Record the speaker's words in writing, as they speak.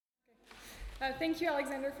Thank you,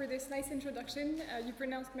 Alexander, for this nice introduction. You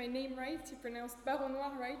pronounced my name right, you pronounced Baron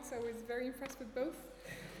Noir right, so I was very impressed with both.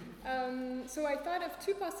 So I thought of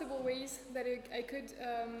two possible ways that I could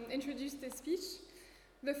introduce this speech.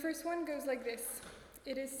 The first one goes like this.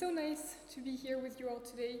 It is so nice to be here with you all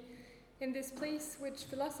today in this place which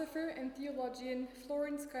philosopher and theologian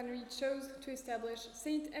Florence Conry chose to establish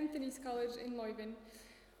St. Anthony's College in Leuven,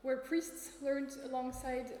 where priests learned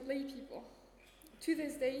alongside lay people. To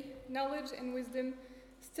this day, knowledge and wisdom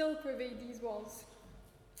still pervade these walls.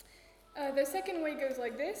 The second way goes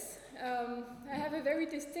like this. I have a very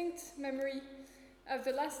distinct memory of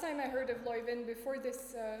the last time I heard of Leuven before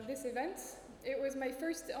this event. It was on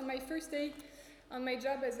my first day on my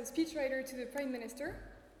job as a speechwriter to the Prime Minister.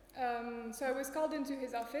 So I was called into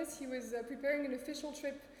his office. He was preparing an official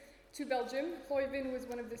trip to Belgium. Leuven was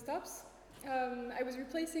one of the stops. I was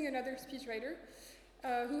replacing another speechwriter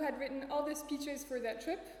who had written all the speeches for that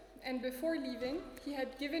trip, and before leaving, he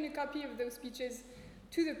had given a copy of those speeches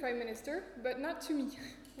to the Prime Minister, but not to me,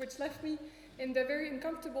 which left me in the very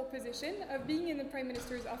uncomfortable position of being in the Prime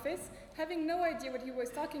Minister's office, having no idea what he was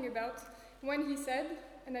talking about, when he said,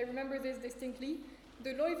 and I remember this distinctly,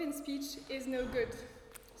 "The Leuven speech is no good."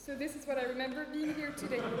 So this is what I remember being here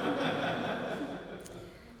today.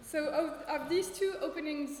 So of these two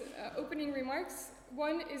opening remarks,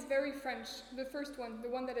 one is very French, the first one, the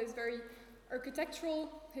one that is very architectural,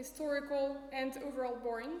 historical, and overall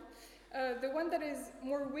boring. The one that is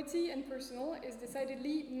more witty and personal is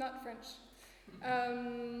decidedly not French.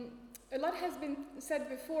 A lot has been said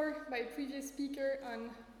before by a previous speaker on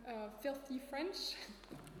filthy French.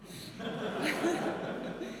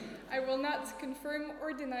 I will not confirm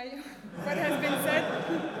or deny what has been said.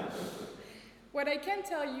 What I can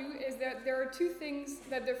tell you is that there are two things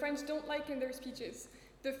that the French don't like in their speeches.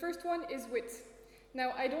 The first one is wit.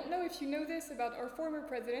 Now, I don't know if you know this about our former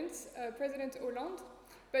president, President Hollande,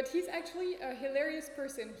 but he's actually a hilarious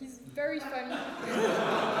person. He's very funny.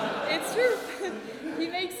 It's true. He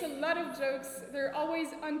makes a lot of jokes. They're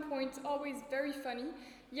always on point, always very funny.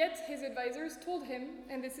 Yet his advisors told him,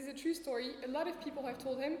 and this is a true story, a lot of people have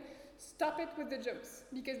told him, stop it with the jokes,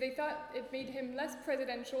 because they thought it made him less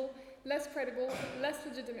presidential, less credible, less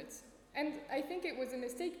legitimate. And I think it was a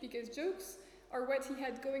mistake because jokes are what he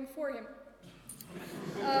had going for him.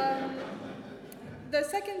 The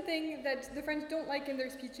second thing that the French don't like in their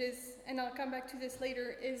speeches, and I'll come back to this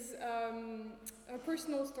later, is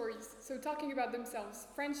personal stories. So talking about themselves.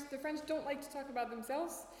 The French don't like to talk about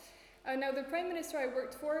themselves. Now, the Prime Minister I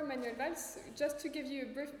worked for, Manuel Valls, just to give you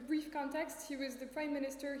a brief context, he was the Prime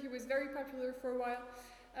Minister, he was very popular for a while.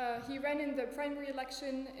 He ran in the primary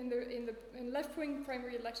election, in left-wing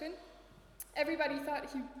primary election. Everybody thought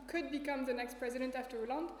he could become the next president after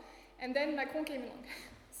Hollande, and then Macron came along.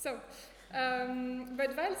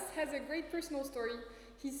 But Valls has a great personal story.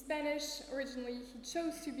 He's Spanish originally. He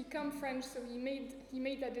chose to become French, so he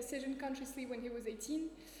made that decision consciously when he was 18.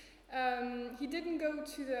 He didn't go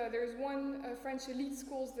to there's one French elite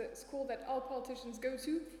school that all politicians go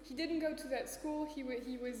to. He didn't go to that school. He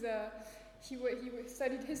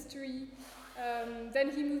studied history. Then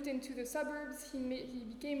he moved into the suburbs. He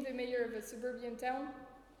became the mayor of a suburban town.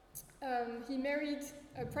 He married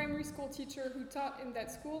a primary school teacher who taught in that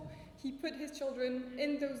school. He put his children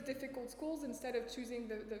in those difficult schools instead of choosing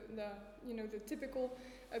the typical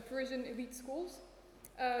Parisian elite schools.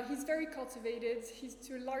 He's very cultivated. He's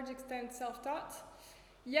to a large extent self-taught.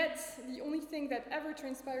 Yet the only thing that ever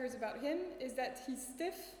transpires about him is that he's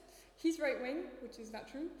stiff. He's right-wing, which is not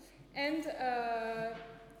true, and a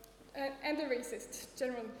racist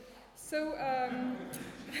generally. So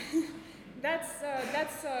that's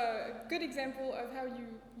a good example of how you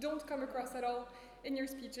don't come across at all in your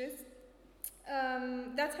speeches.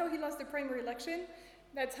 That's how he lost the primary election.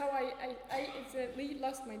 That's how I accidentally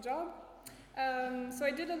lost my job. So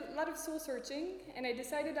I did a lot of soul searching, and I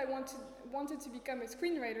decided I wanted to become a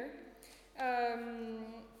screenwriter.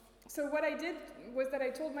 So what I did was that I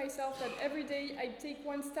told myself that every day I'd take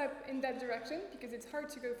one step in that direction, because it's hard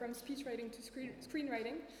to go from speechwriting to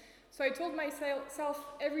screenwriting. So I told myself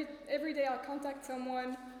every day I'll contact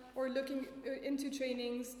someone or looking into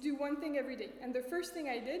trainings, do one thing every day. And the first thing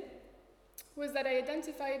I did was that I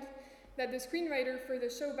identified that the screenwriter for the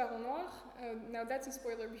show Baron Noir, now that's a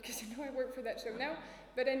spoiler because you know I work for that show now,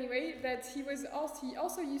 but anyway, that he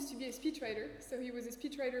also used to be a speechwriter. So he was a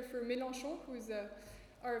speechwriter for Mélenchon, who's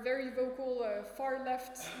our very vocal far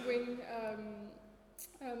left-wing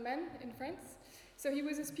man in France. So he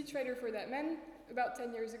was a speechwriter for that man about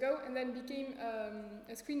 10 years ago, and then became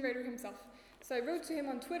a screenwriter himself. So I wrote to him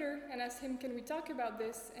on Twitter and asked him, can we talk about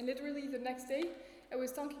this? And literally the next day, I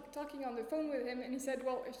was talking on the phone with him, and he said,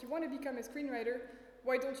 well, if you want to become a screenwriter,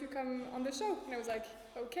 why don't you come on the show? And I was like,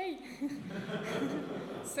 okay.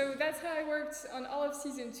 So that's how I worked on all of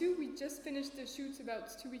season 2. We just finished the shoot about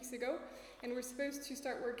 2 weeks ago, and we're supposed to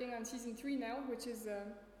start working on season 3 now, which is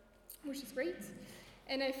great.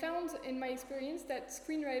 And I found in my experience that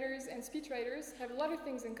screenwriters and speechwriters have a lot of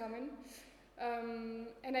things in common.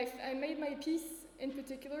 And I made my piece in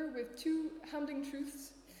particular with 2 humbling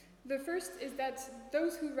truths. The first is that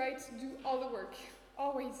those who write do all the work,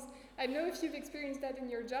 always. I don't know if you've experienced that in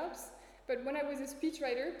your jobs, but when I was a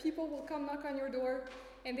speechwriter, people will come knock on your door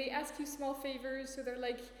and they ask you small favors. So they're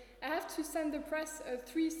like, I have to send the press a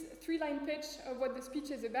three-line pitch of what the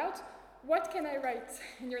speech is about. What can I write?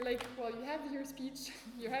 And you're like, well, you have your speech,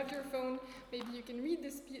 you have your phone, maybe you can read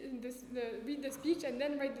read the speech and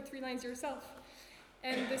then write the 3 lines yourself.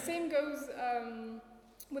 And the same goes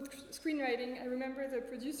with screenwriting. I remember the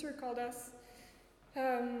producer called us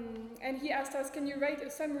and he asked us, can you write a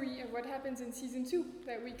summary of what happens in season 2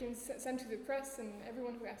 that we can send to the press and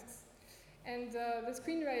everyone who asks? And the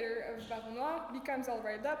screenwriter of Baron Noir becomes all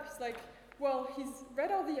riled up. He's like, well, he's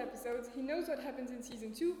read all the episodes, he knows what happens in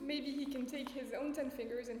season 2, maybe he can take his own 10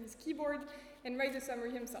 fingers and his keyboard and write the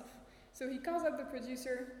summary himself. So he calls up the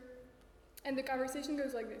producer, and the conversation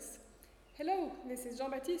goes like this. Hello, this is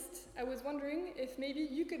Jean-Baptiste. I was wondering if maybe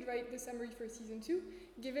you could write the summary for season 2,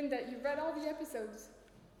 given that you've read all the episodes.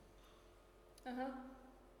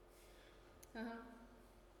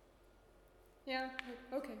 Yeah,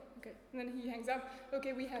 okay. And then he hangs up.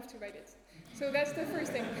 Okay, we have to write it. So that's the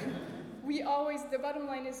first thing. The bottom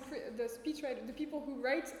line is the speechwriter, the people who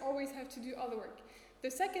write always have to do all the work.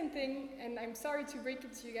 The second thing, and I'm sorry to break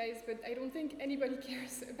it to you guys, but I don't think anybody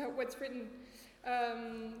cares about what's written.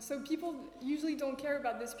 So people usually don't care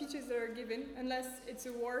about the speeches that are given unless it's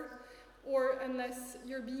a war or unless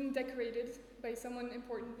you're being decorated by someone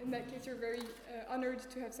important. In that case, you're very honored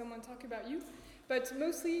to have someone talk about you. But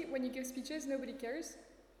mostly when you give speeches, nobody cares.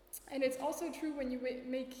 And it's also true when you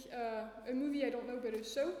make a movie, I don't know, but a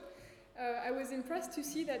show. I was impressed to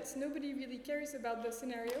see that nobody really cares about the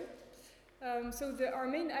scenario. So our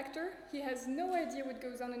main actor, he has no idea what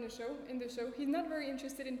goes on in the show. He's not very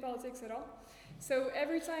interested in politics at all. So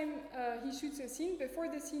every time he shoots a scene, before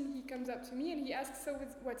the scene he comes up to me and he asks, so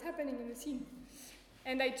what's happening in the scene?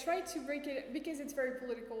 And I try to break it, because it's very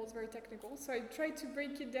political, it's very technical, so I try to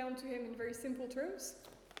break it down to him in very simple terms.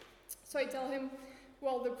 So I tell him,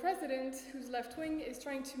 well, the president, who's left-wing, is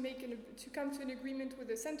trying to come to an agreement with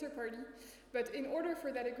the center party, but in order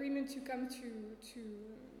for that agreement to come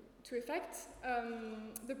to effect,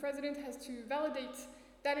 the president has to validate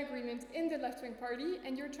that agreement in the left-wing party,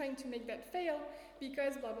 and you're trying to make that fail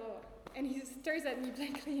because blah, blah, blah. And he stares at me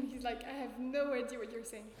blankly, and he's like, I have no idea what you're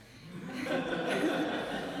saying.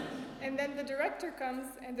 And then the director comes,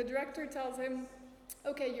 and the director tells him,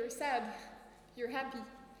 okay, you're sad, you're happy,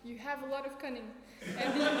 you have a lot of cunning.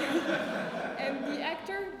 And the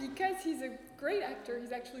actor, because he's a great actor,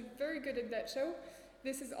 he's actually very good at that show.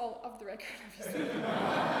 This is all off the record, obviously.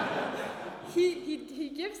 He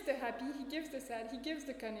gives the happy, he gives the sad, he gives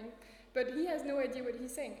the cunning, but he has no idea what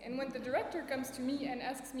he's saying. And when the director comes to me and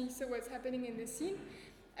asks me, so what's happening in this scene,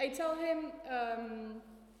 I tell him,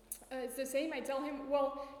 it's the same. I tell him,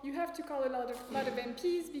 well, you have to call a lot of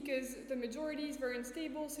MPs because the majority is very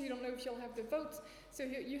unstable, so you don't know if you'll have the votes. So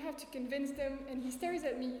you have to convince them. And he stares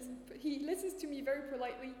at me. He listens to me very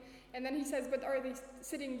politely, and then he says, but are they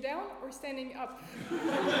sitting down or standing up?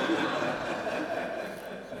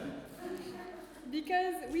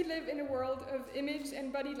 Because we live in a world of image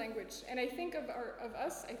and body language. And I think of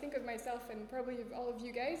us, I think of myself and probably of all of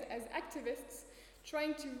you guys as activists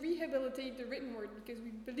trying to rehabilitate the written word, because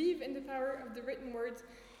we believe in the power of the written word,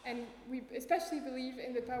 and we especially believe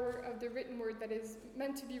in the power of the written word that is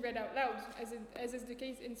meant to be read out loud, as is the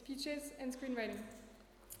case in speeches and screenwriting.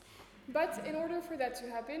 But in order for that to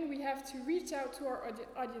happen, we have to reach out to our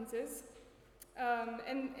audiences,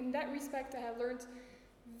 and in that respect I have learned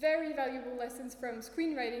very valuable lessons from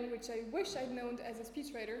screenwriting, which I wish I'd known as a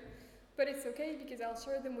speechwriter, but it's okay because I'll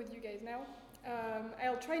share them with you guys now.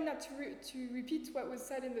 I'll try not to repeat what was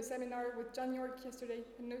said in the seminar with John York yesterday.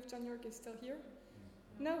 I don't know if John York is still here.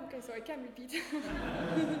 No? Okay, so I can't repeat.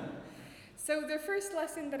 So the first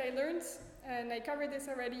lesson that I learned, and I covered this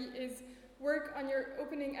already, is work on your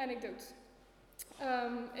opening anecdote.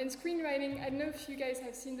 In screenwriting, I don't know if you guys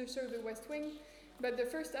have seen the show The West Wing, but the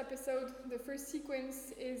first episode, the first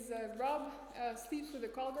sequence is Rob sleeps with a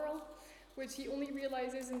call girl, which he only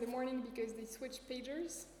realizes in the morning because they switch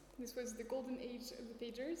pagers. This was the golden age of the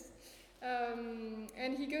pagers.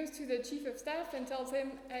 And he goes to the chief of staff and tells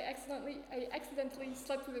him, I accidentally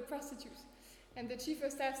slept with a prostitute. And the chief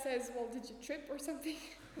of staff says, well, did you trip or something?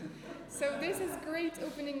 So this is great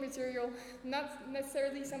opening material, not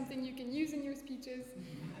necessarily something you can use in your speeches,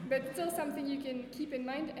 but still something you can keep in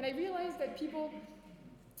mind. And I realized that people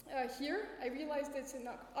here, I realized it's in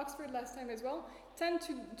Oxford last time as well, tend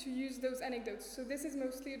to use those anecdotes. So this is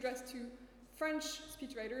mostly addressed to French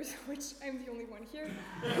speechwriters, which I'm the only one here.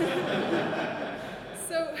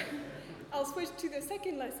 So I'll switch to the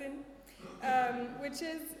second lesson, which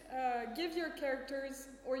is give your characters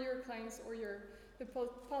or your clients or the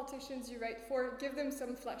politicians you write for, give them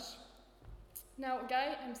some flesh. Now,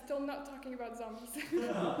 Guy, I'm still not talking about zombies.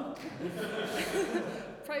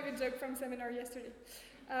 Private joke from seminar yesterday.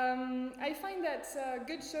 I find that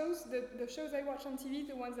good shows, the shows I watch on TV,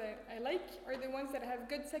 the ones I like, are the ones that have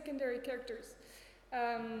good secondary characters.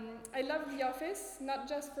 I love The Office, not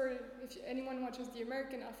just for, if anyone watches The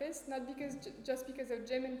American Office, not just because of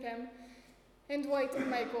Jim and Pam, and Dwight and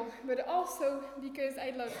Michael, but also because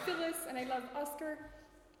I love Phyllis, and I love Oscar,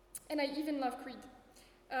 and I even love Creed.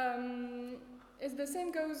 The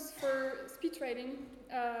same goes for speechwriting.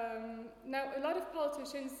 Now, a lot of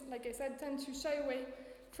politicians, like I said, tend to shy away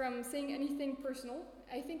from saying anything personal.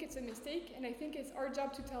 I think it's a mistake, and I think it's our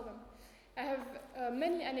job to tell them. I have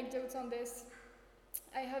many anecdotes on this.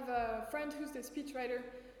 I have a friend who's the speechwriter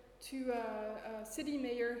to a city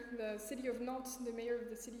mayor, the city of Nantes, the mayor of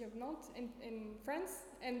the city of Nantes in France,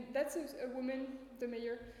 and that's a woman, the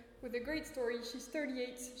mayor, with a great story. She's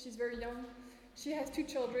 38, she's very young. She has 2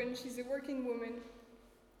 children, she's a working woman,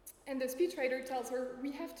 and the speechwriter tells her,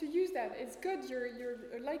 we have to use that, it's good, you're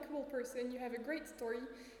a likable person, you have a great story,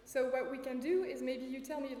 so what we can do is maybe you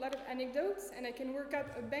tell me a lot of anecdotes, and I can work up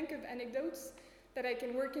a bank of anecdotes that I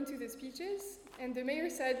can work into the speeches. And the mayor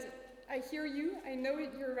said, I hear you, I know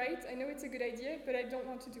you're right, I know it's a good idea, but I don't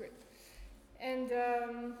want to do it. And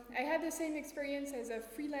I had the same experience as a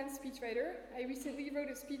freelance speechwriter. I recently wrote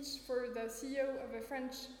a speech for the CEO of a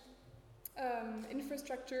French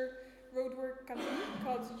infrastructure roadwork company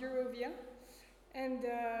called Eurovia, and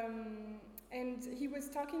he was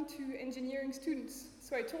talking to engineering students.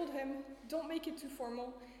 So I told him, don't make it too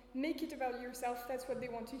formal, make it about yourself, that's what they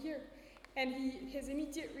want to hear. And his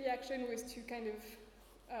immediate reaction was to kind of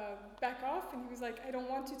back off, and he was like, I don't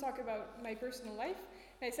want to talk about my personal life.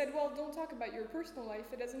 And I said, well, don't talk about your personal life,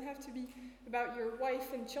 it doesn't have to be about your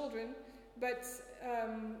wife and children, but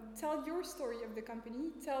tell your story of the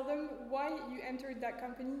company, tell them why you entered that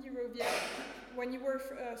company, Eurovia, when you were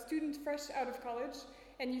a student fresh out of college,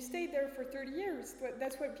 and you stayed there for 30 years.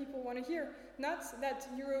 That's what people want to hear. Not that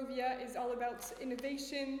Eurovia is all about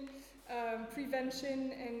innovation,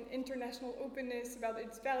 prevention, and international openness, about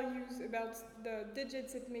its values, about the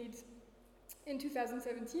digits it made in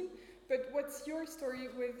 2017, but what's your story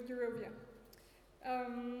with Eurovia?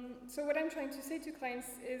 So what I'm trying to say to clients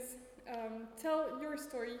is, tell your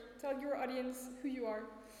story, tell your audience who you are.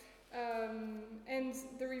 And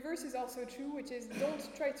the reverse is also true, which is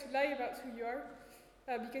don't try to lie about who you are,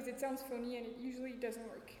 because it sounds phony and it usually doesn't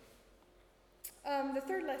work. The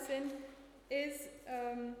third lesson is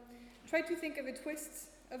try to think of a twist,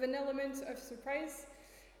 of an element of surprise.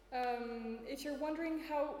 If you're wondering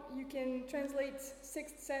how you can translate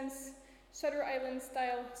Sixth Sense, Shutter Island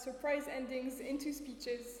style surprise endings into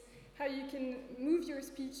speeches, how you can move your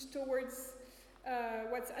speech towards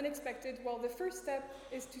what's unexpected, well, the first step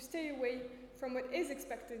is to stay away from what is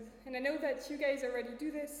expected. And I know that you guys already do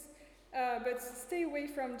this, but stay away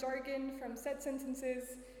from jargon, from set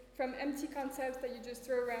sentences, from empty concepts that you just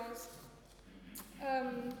throw around.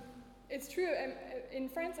 It's true, in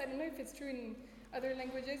France, I don't know if it's true in other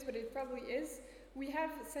languages, but it probably is. We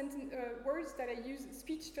have words that I use,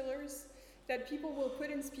 speech fillers, that people will put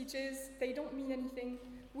in speeches. They don't mean anything.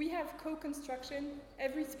 We have co-construction.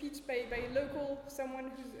 Every speech by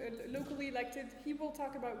someone who's locally elected, he will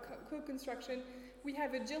talk about co-construction. We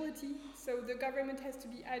have agility, so the government has to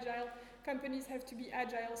be agile, companies have to be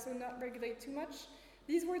agile, so not regulate too much.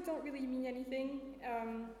 These words don't really mean anything.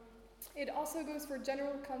 It also goes for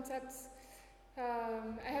general concepts.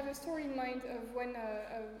 I have a story in mind of when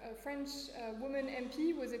a French woman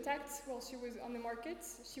MP was attacked while she was on the market.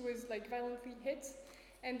 She was like violently hit.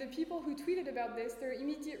 And the people who tweeted about this, their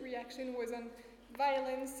immediate reaction was on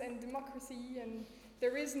violence and democracy, and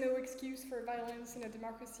there is no excuse for violence in a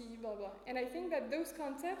democracy, blah, blah. And I think that those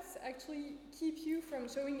concepts actually keep you from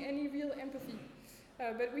showing any real empathy.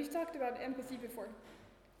 But we've talked about empathy before.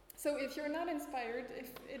 So if you're not inspired,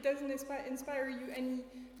 if it doesn't inspire you any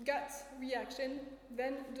gut reaction,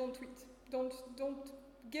 then don't tweet. Don't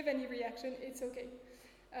give any reaction, it's okay.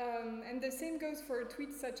 And the same goes for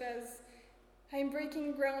tweets such as, I'm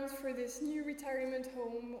breaking ground for this new retirement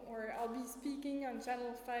home, or I'll be speaking on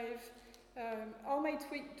Channel 5 All my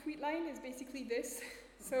tweet line is basically this.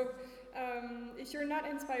 So if you're not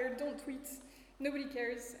inspired, don't tweet. Nobody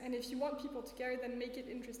cares. And if you want people to care, then make it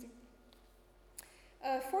interesting.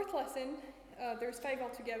 Fourth lesson, there's 5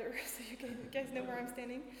 altogether, so you guys know where I'm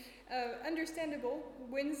standing. Understandable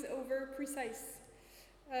wins over precise.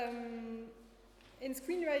 In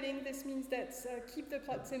screenwriting, this means that keep the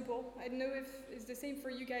plot simple. I don't know if it's the same for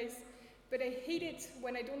you guys, but I hate it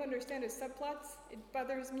when I don't understand a subplot. It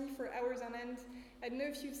bothers me for hours on end. I don't know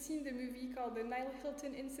if you've seen the movie called The Nile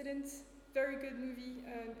Hilton Incident. Very good movie,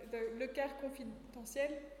 Le Caire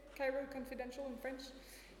Confidentiel, Cairo Confidential in French.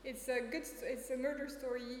 It's a murder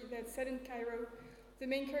story that's set in Cairo. The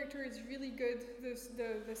main character is really good.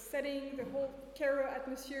 The setting, the whole Cairo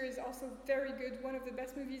atmosphere is also very good. One of the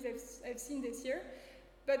best movies I've seen this year.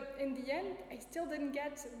 But in the end, I still didn't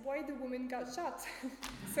get why the woman got shot.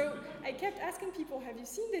 So I kept asking people, have you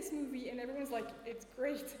seen this movie? And everyone's like, it's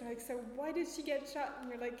great. Like, so why did she get shot? And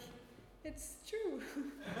you're like, it's true.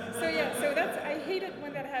 So yeah, I hate it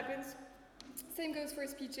when that happens. Same goes for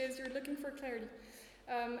speeches. You're looking for clarity.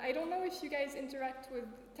 I don't know if you guys interact with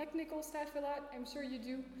technical staff a lot. I'm sure you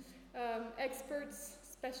do. Experts,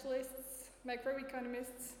 specialists,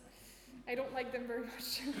 microeconomists. I don't like them very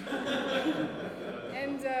much.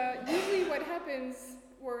 And usually what happens,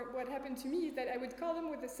 or what happened to me, is that I would call them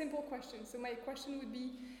with a simple question. So my question would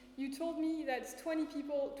be, you told me that 20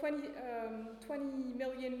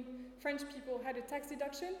 million French people had a tax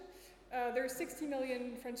deduction. There are 60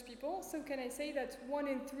 million French people, so can I say that 1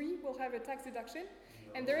 in 3 will have a tax deduction?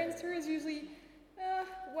 And their answer is usually,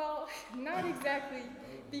 well, not exactly,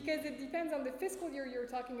 because it depends on the fiscal year you're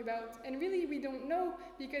talking about. And really, we don't know,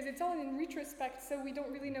 because it's all in retrospect, so we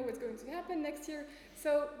don't really know what's going to happen next year.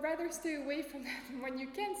 So rather stay away from that. When you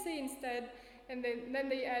can say instead, and then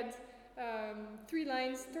they add 3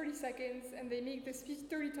 lines, 30 seconds, and they make the speech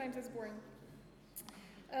 30 times as boring.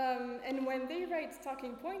 And when they write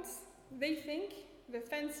talking points, they think the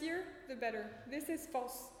fancier, the better. This is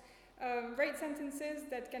false. Write sentences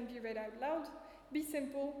that can be read out loud, be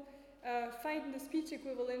simple, find the speech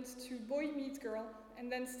equivalent to boy meets girl,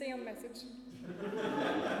 and then stay on message.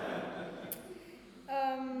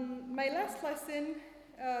 My last lesson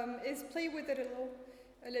is play with it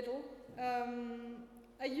a little.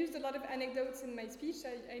 I used a lot of anecdotes in my speech.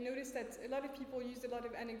 I noticed that a lot of people used a lot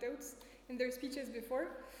of anecdotes in their speeches before.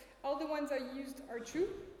 All the ones I used are true,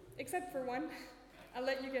 except for one. I'll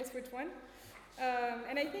let you guess which one.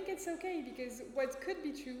 And I think it's okay, because what could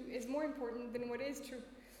be true is more important than what is true.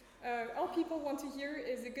 All people want to hear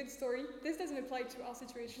is a good story. This doesn't apply to all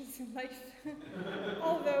situations in life,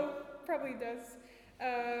 although probably does.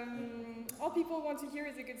 All people want to hear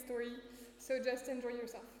is a good story, so just enjoy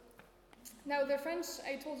yourself. Now, the French,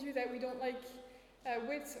 I told you that we don't like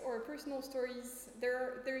wit or personal stories.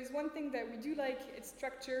 There is one thing that we do like, it's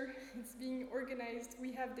structure, it's being organized.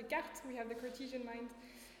 We have the carte, we have the Cartesian mind.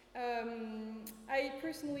 I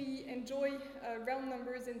personally enjoy round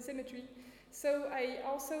numbers and symmetry, so I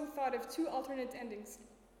also thought of 2 alternate endings.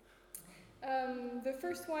 The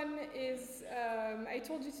first one is, I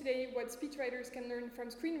told you today what speechwriters can learn from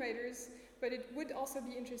screenwriters, but it would also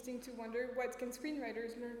be interesting to wonder what can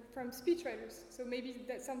screenwriters learn from speechwriters. So maybe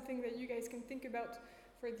that's something that you guys can think about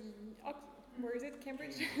for the, where is it,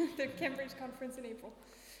 Cambridge? The Cambridge conference in April.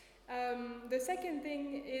 The second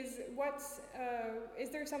thing is, is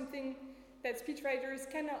there something that speechwriters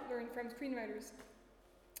cannot learn from screenwriters?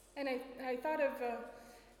 And I thought of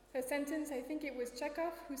a sentence, I think it was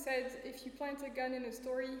Chekhov, who said, if you plant a gun in a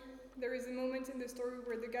story, there is a moment in the story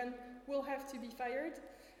where the gun will have to be fired.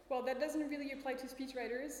 Well, that doesn't really apply to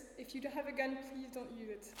speechwriters. If you have a gun, please don't use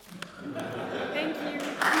it. Thank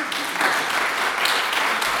you.